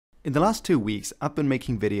In the last 2 weeks, I've been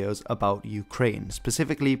making videos about Ukraine,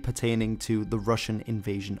 specifically pertaining to the Russian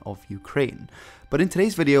invasion of Ukraine. But in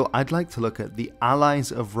today's video, I'd like to look at the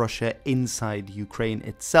allies of Russia inside Ukraine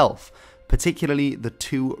itself, particularly the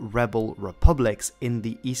two rebel republics in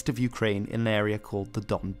the east of Ukraine in an area called the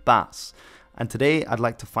Donbas. And today I'd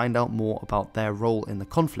like to find out more about their role in the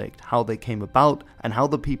conflict, how they came about, and how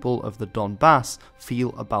the people of the Donbas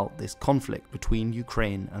feel about this conflict between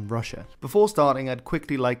Ukraine and Russia. Before starting, I'd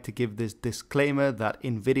quickly like to give this disclaimer that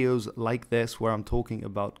in videos like this, where I'm talking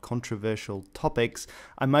about controversial topics,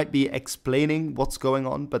 I might be explaining what's going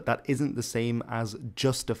on, but that isn't the same as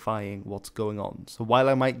justifying what's going on. So while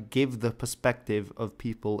I might give the perspective of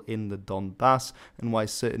people in the Donbas and why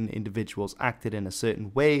certain individuals acted in a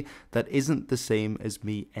certain way, that isn't the same as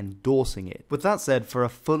me endorsing it. With that said, for a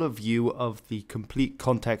fuller view of the complete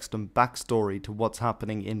context and backstory to what's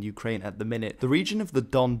happening in Ukraine at the minute, the region of the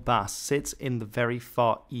Donbas sits in the very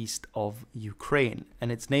far east of Ukraine,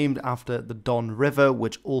 and it's named after the Don River,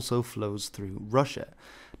 which also flows through Russia.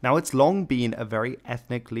 Now, it's long been a very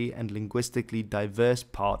ethnically and linguistically diverse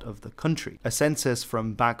part of the country. A census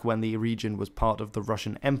from back when the region was part of the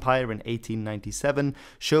Russian Empire in 1897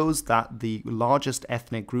 shows that the largest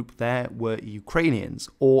ethnic group there were Ukrainians,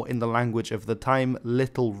 or in the language of the time,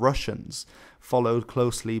 Little Russians, followed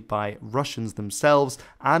closely by Russians themselves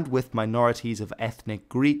and with minorities of ethnic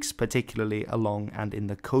Greeks, particularly along and in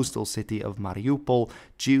the coastal city of Mariupol,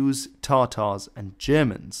 Jews, Tatars, and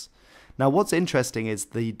Germans. Now, what's interesting is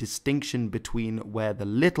the distinction between where the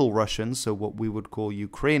Little Russians, so what we would call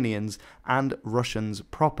Ukrainians, and Russians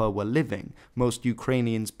proper were living, most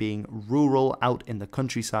Ukrainians being rural, out in the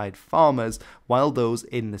countryside farmers, while those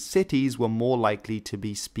in the cities were more likely to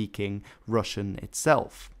be speaking Russian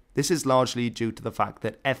itself. This is largely due to the fact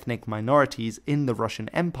that ethnic minorities in the Russian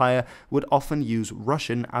Empire would often use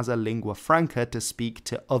Russian as a lingua franca to speak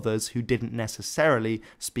to others who didn't necessarily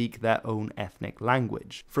speak their own ethnic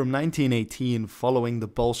language. From 1918, following the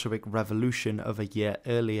Bolshevik Revolution of a year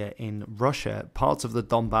earlier in Russia, parts of the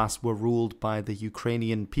Donbas were ruled by the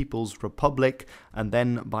Ukrainian People's Republic and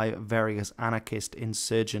then by various anarchist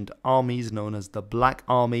insurgent armies known as the Black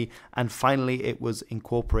Army, and finally it was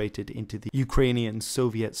incorporated into the Ukrainian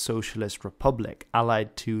Soviet Socialist Republic,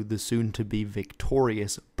 allied to the soon-to-be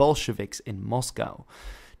victorious Bolsheviks in Moscow.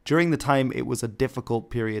 During the time, it was a difficult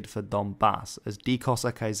period for Donbas, as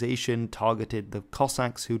decossacization targeted the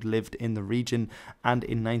Cossacks who'd lived in the region, and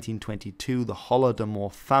in 1922 the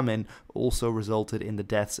Holodomor famine also resulted in the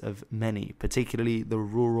deaths of many, particularly the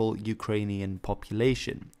rural Ukrainian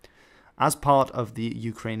population. As part of the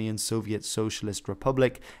Ukrainian Soviet Socialist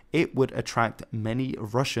Republic, it would attract many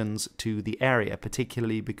Russians to the area,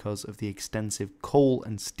 particularly because of the extensive coal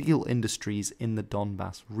and steel industries in the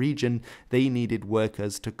Donbas region. They needed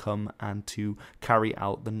workers to come and to carry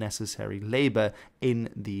out the necessary labor in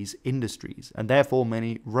these industries. And therefore,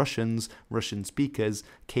 many Russian speakers,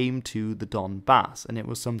 came to the Donbas, and it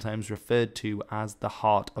was sometimes referred to as the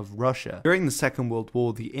heart of Russia. During the Second World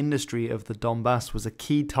War, the industry of the Donbas was a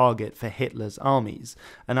key target for Hitler's armies,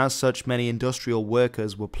 and as such, many industrial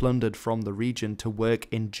workers were plundered from the region to work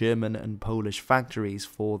in German and Polish factories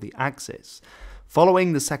for the Axis.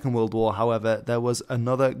 Following the Second World War, however, there was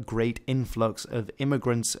another great influx of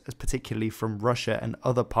immigrants, particularly from Russia and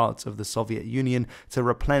other parts of the Soviet Union, to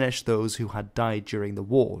replenish those who had died during the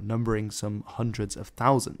war, numbering some hundreds of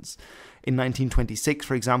thousands. In 1926,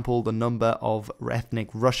 for example, the number of ethnic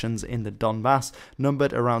Russians in the Donbas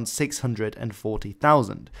numbered around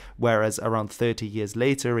 640,000, whereas around 30 years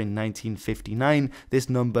later, in 1959, this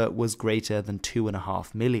number was greater than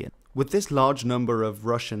 2.5 million. With this large number of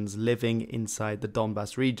Russians living inside the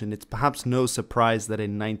Donbas region, it's perhaps no surprise that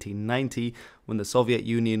in 1990, when the Soviet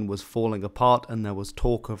Union was falling apart and there was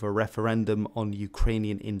talk of a referendum on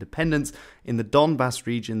Ukrainian independence, in the Donbas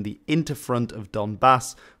region, the Interfront of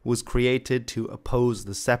Donbas was created to oppose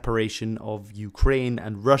the separation of Ukraine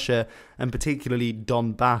and Russia, and particularly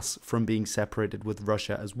Donbas from being separated with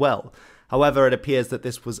Russia as well. However, it appears that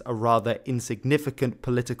this was a rather insignificant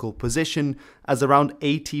political position, as around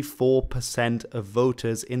 84% of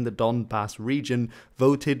voters in the Donbas region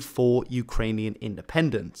voted for Ukrainian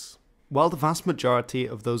independence. While the vast majority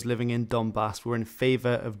of those living in Donbas were in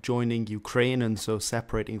favor of joining Ukraine and so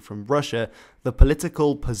separating from Russia, the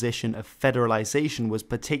political position of federalization was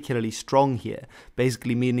particularly strong here,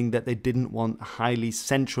 basically meaning that they didn't want a highly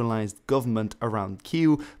centralized government around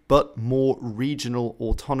Kyiv, but more regional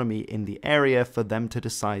autonomy in the area for them to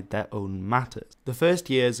decide their own matters. The first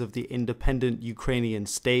years of the independent Ukrainian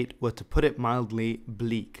state were, to put it mildly,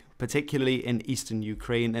 bleak, particularly in eastern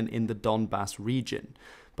Ukraine and in the Donbas region.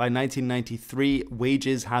 By 1993,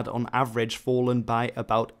 wages had on average fallen by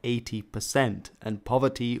about 80%, and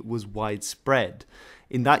poverty was widespread.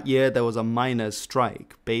 In that year, there was a miners'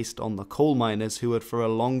 strike based on the coal miners who had for a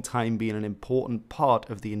long time been an important part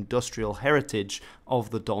of the industrial heritage of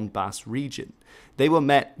the Donbas region. They were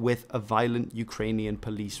met with a violent Ukrainian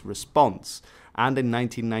police response, and in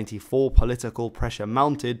 1994 political pressure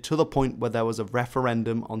mounted to the point where there was a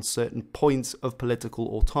referendum on certain points of political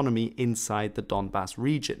autonomy inside the Donbas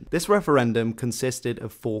region. This referendum consisted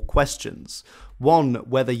of 4 questions. 1.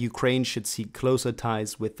 Whether Ukraine should seek closer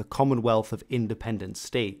ties with the Commonwealth of Independent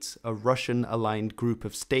States, a Russian-aligned group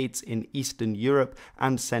of states in Eastern Europe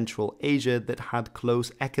and Central Asia that had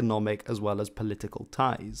close economic as well as political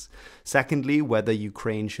ties. Secondly, whether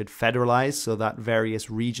Ukraine should federalize so that various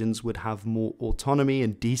regions would have more autonomy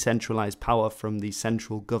and decentralized power from the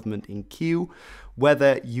central government in Kyiv.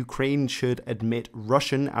 Whether Ukraine should admit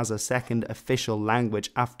Russian as a second official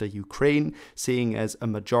language after Ukraine, seeing as a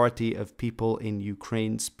majority of people in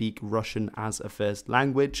Ukraine speak Russian as a first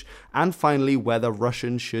language, and finally whether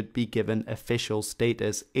Russian should be given official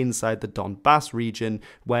status inside the Donbas region,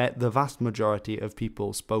 where the vast majority of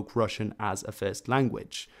people spoke Russian as a first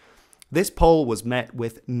language. This poll was met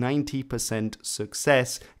with 90%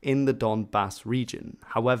 success in the Donbas region.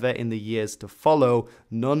 However, in the years to follow,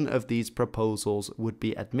 none of these proposals would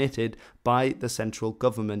be admitted by the central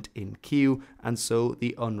government in Kyiv, and so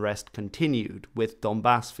the unrest continued, with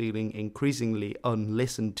Donbas feeling increasingly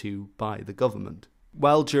unlistened to by the government.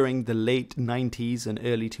 While during the late 90s and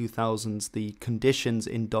early 2000s the conditions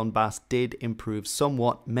in Donbas did improve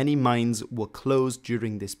somewhat, many mines were closed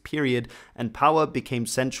during this period and power became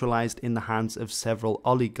centralized in the hands of several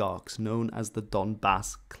oligarchs known as the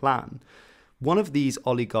Donbas clan. One of these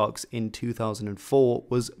oligarchs in 2004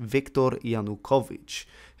 was Viktor Yanukovych,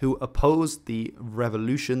 who opposed the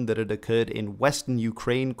revolution that had occurred in western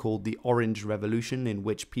Ukraine called the Orange Revolution, in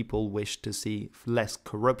which people wished to see less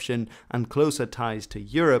corruption and closer ties to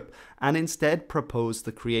Europe, and instead proposed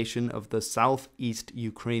the creation of the Southeast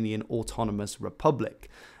Ukrainian Autonomous Republic,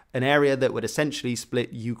 an area that would essentially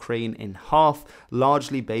split Ukraine in half,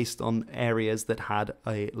 largely based on areas that had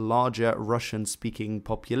a larger Russian-speaking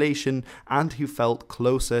population and who felt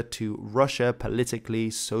closer to Russia politically,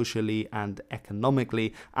 socially, and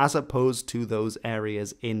economically, as opposed to those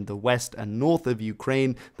areas in the west and north of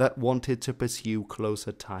Ukraine that wanted to pursue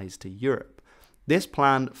closer ties to Europe. This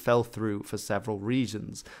plan fell through for several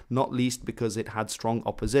reasons, not least because it had strong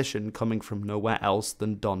opposition coming from nowhere else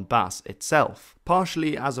than Donbas itself.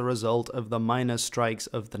 Partially as a result of the miners' strikes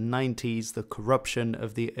of the 90s, the corruption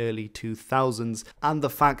of the early 2000s, and the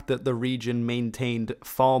fact that the region maintained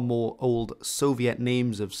far more old Soviet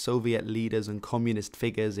names of Soviet leaders and communist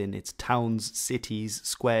figures in its towns, cities,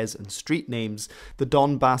 squares, and street names, the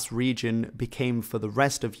Donbas region became for the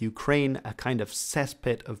rest of Ukraine a kind of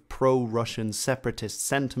cesspit of pro-Russian separatist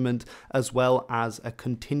sentiment, as well as a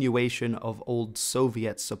continuation of old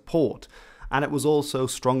Soviet support. And it was also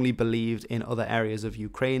strongly believed in other areas of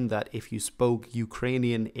Ukraine that if you spoke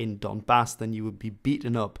Ukrainian in Donbas, then you would be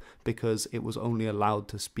beaten up because it was only allowed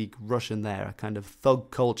to speak Russian there, a kind of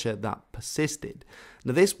thug culture that persisted.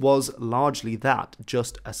 Now, this was largely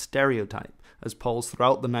just a stereotype, as polls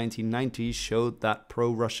throughout the 1990s showed that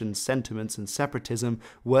pro-Russian sentiments and separatism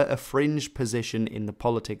were a fringe position in the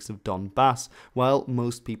politics of Donbas, while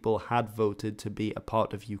most people had voted to be a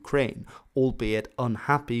part of Ukraine, albeit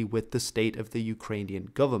unhappy with the state of the Ukrainian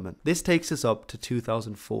government. This takes us up to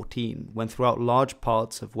 2014, when throughout large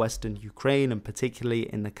parts of western Ukraine, and particularly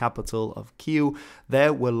in the capital of Kyiv,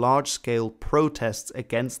 there were large-scale protests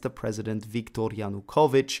against the president Viktor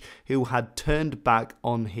Yanukovych, who had turned back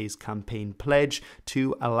on his campaign pledge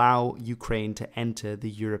to allow Ukraine to enter the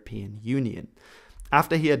European Union.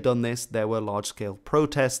 After he had done this, there were large-scale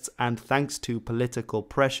protests, and thanks to political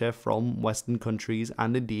pressure from Western countries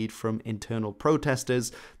and indeed from internal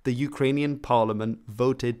protesters, the Ukrainian parliament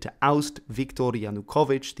voted to oust Viktor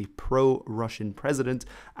Yanukovych, the pro-Russian president,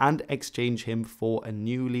 and exchange him for a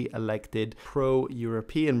newly elected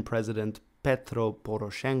pro-European president, Petro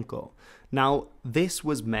Poroshenko. Now, this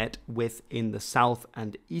was met with in the south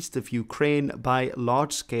and east of Ukraine by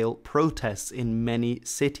large-scale protests in many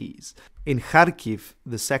cities. In Kharkiv,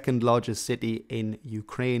 the second largest city in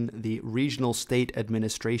Ukraine, the regional state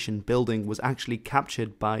administration building was actually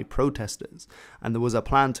captured by protesters, and there was a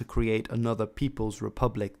plan to create another People's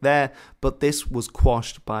Republic there, but this was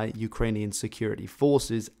quashed by Ukrainian security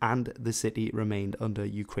forces and the city remained under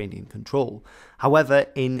Ukrainian control. However,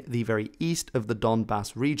 in the very east of the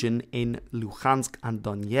Donbas region, in Luhansk and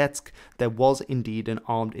Donetsk, there was indeed an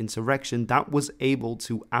armed insurrection that was able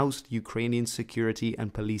to oust Ukrainian security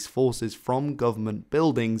and police forces forces from government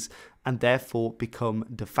buildings and therefore become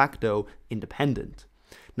de facto independent.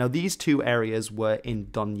 Now, these two areas were in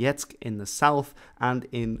Donetsk in the south and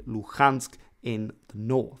in Luhansk in the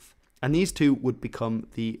north. And these two would become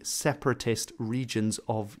the separatist regions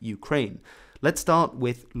of Ukraine. Let's start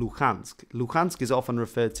with Luhansk. Luhansk is often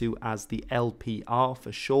referred to as the LPR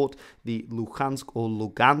for short, the Luhansk or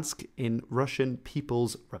Lugansk in Russian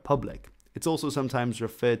People's Republic. It's also sometimes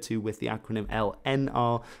referred to with the acronym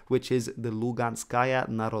LNR, which is the Luganskaya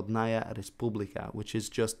Narodnaya Respublika, which is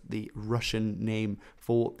just the Russian name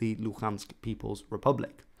for the Luhansk People's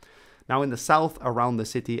Republic. Now, in the south, around the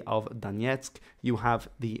city of Donetsk, you have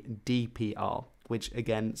the DPR, which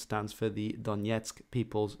again stands for the Donetsk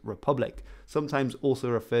People's Republic, sometimes also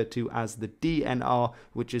referred to as the DNR,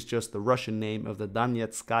 which is just the Russian name of the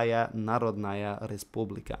Donetskaya Narodnaya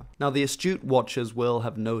Respublika. Now, the astute watchers will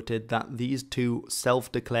have noted that these two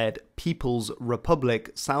self-declared People's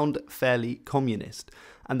Republic sound fairly communist,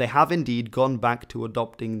 and they have indeed gone back to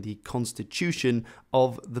adopting the constitution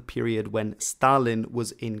of the period when Stalin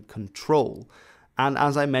was in control. And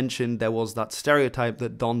as I mentioned, there was that stereotype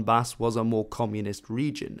that Donbas was a more communist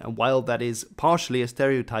region. And while that is partially a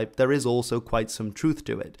stereotype, there is also quite some truth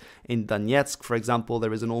to it. In Donetsk, for example,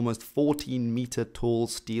 there is an almost 14-meter tall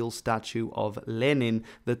steel statue of Lenin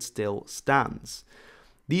that still stands.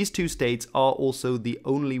 These two states are also the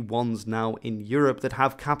only ones now in Europe that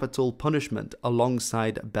have capital punishment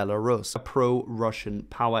alongside Belarus, a pro-Russian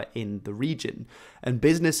power in the region. And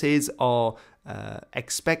businesses are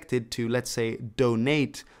expected to, let's say,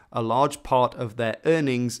 donate a large part of their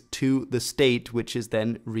earnings to the state, which is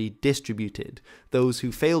then redistributed. Those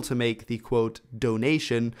who fail to make the, quote,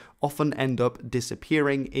 donation often end up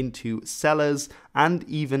disappearing into cellars and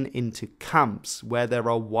even into camps where there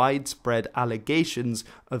are widespread allegations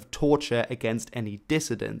of torture against any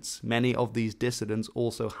dissidents, many of these dissidents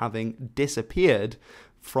also having disappeared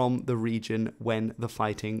from the region when the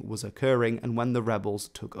fighting was occurring and when the rebels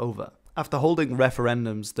took over. After holding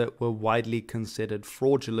referendums that were widely considered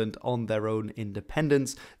fraudulent on their own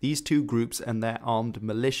independence, these two groups and their armed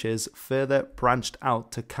militias further branched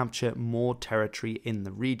out to capture more territory in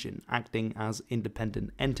the region, acting as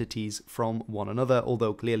independent entities from one another,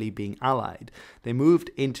 although clearly being allied. They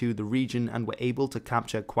moved into the region and were able to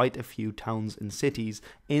capture quite a few towns and cities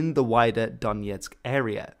in the wider Donetsk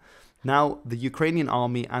area. Now, the Ukrainian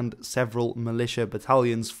army and several militia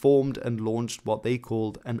battalions formed and launched what they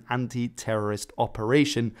called an anti-terrorist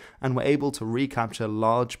operation and were able to recapture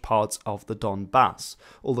large parts of the Donbas,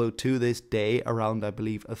 although to this day around, I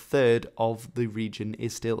believe, a third of the region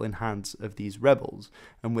is still in hands of these rebels.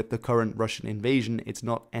 And with the current Russian invasion, it's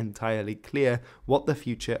not entirely clear what the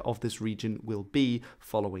future of this region will be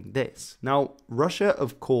following this. Now, Russia,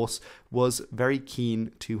 of course, was very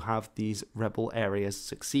keen to have these rebel areas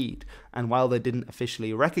succeed. And while they didn't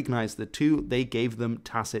officially recognize the two, they gave them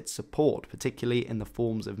tacit support, particularly in the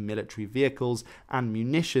forms of military vehicles and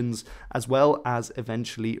munitions, as well as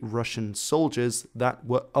eventually Russian soldiers that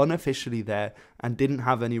were unofficially there and didn't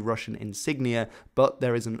have any Russian insignia, but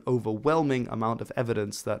there is an overwhelming amount of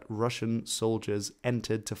evidence that Russian soldiers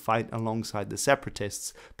entered to fight alongside the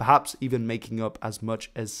separatists, perhaps even making up as much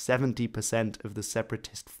as 70% of the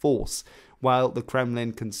separatist force, while the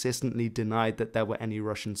Kremlin consistently denied that there were any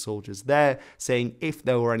Russian soldiers there, saying if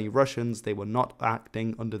there were any Russians, they were not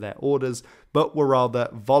acting under their orders, but were rather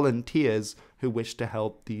volunteers who wished to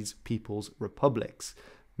help these people's republics.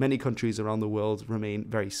 Many countries around the world remain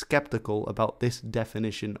very skeptical about this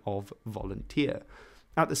definition of volunteer.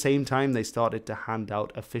 At the same time, they started to hand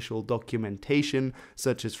out official documentation,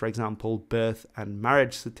 such as, for example, birth and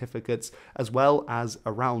marriage certificates, as well as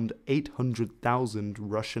around 800,000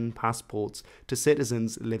 Russian passports to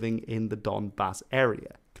citizens living in the Donbas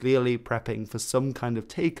area, clearly prepping for some kind of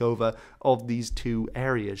takeover of these two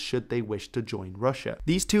areas should they wish to join Russia.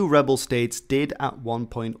 These two rebel states did at one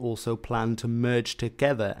point also plan to merge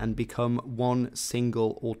together and become one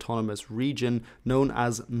single autonomous region known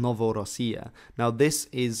as Novorossiya. Now, this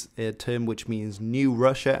is a term which means New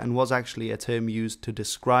Russia and was actually a term used to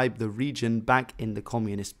describe the region back in the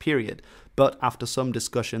communist period. But after some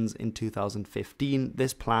discussions in 2015,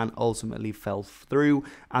 this plan ultimately fell through,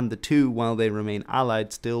 and the two, while they remain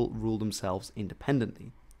allied, still rule themselves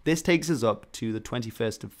independently. This takes us up to the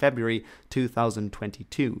 21st of February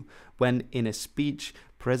 2022, when in a speech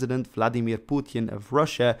President Vladimir Putin of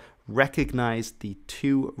Russia recognized the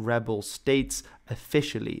two rebel states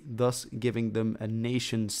officially, thus giving them a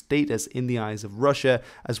nation status in the eyes of Russia,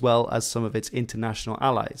 as well as some of its international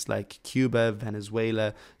allies like Cuba,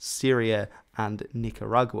 Venezuela, Syria, and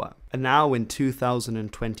Nicaragua. And now in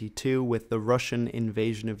 2022, with the Russian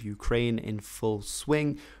invasion of Ukraine in full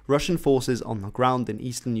swing, Russian forces on the ground in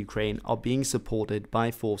eastern Ukraine are being supported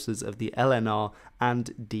by forces of the LNR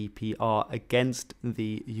and DPR against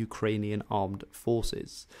the Ukrainian armed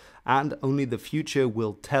forces. And only the future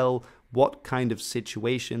will tell what kind of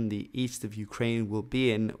situation the east of Ukraine will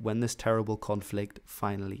be in when this terrible conflict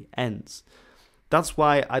finally ends. That's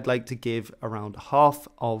why I'd like to give around half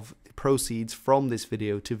of the proceeds from this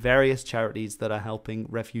video to various charities that are helping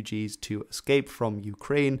refugees to escape from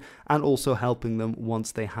Ukraine and also helping them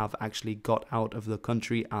once they have actually got out of the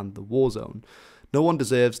country and the war zone. No one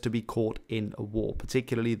deserves to be caught in a war,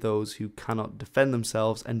 particularly those who cannot defend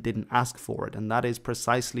themselves and didn't ask for it. And that is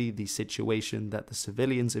precisely the situation that the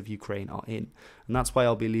civilians of Ukraine are in. And that's why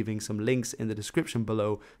I'll be leaving some links in the description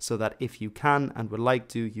below so that if you can and would like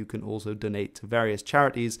to, you can also donate to various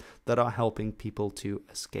charities that are helping people to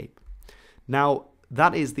escape. Now,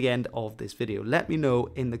 that is the end of this video. Let me know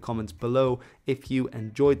in the comments below if you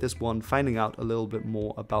enjoyed this one, finding out a little bit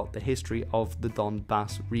more about the history of the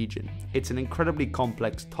Donbas region. It's an incredibly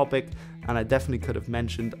complex topic, and I definitely could have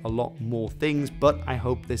mentioned a lot more things, but I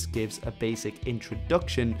hope this gives a basic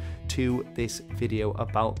introduction to this video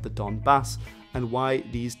about the Donbas and why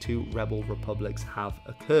these two rebel republics have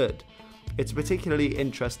occurred. It's a particularly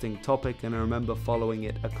interesting topic, and I remember following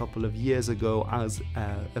it a couple of years ago as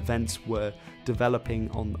events were developing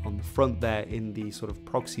on the front there in the sort of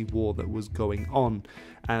proxy war that was going on,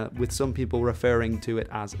 with some people referring to it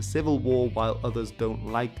as a civil war, while others don't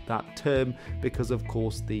like that term because, of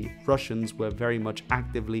course, the Russians were very much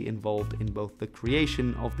actively involved in both the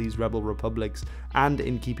creation of these rebel republics and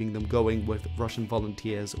in keeping them going with Russian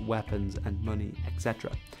volunteers, weapons, and money,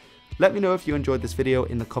 etc. Let me know if you enjoyed this video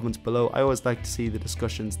in the comments below. I always like to see the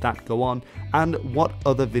discussions that go on, and what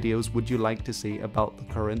other videos would you like to see about the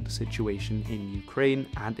current situation in Ukraine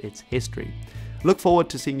and its history. Look forward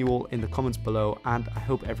to seeing you all in the comments below, and I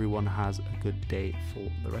hope everyone has a good day for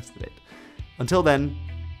the rest of it. Until then,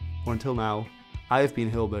 or until now, I have been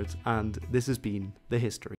Hilbert, and this has been The History.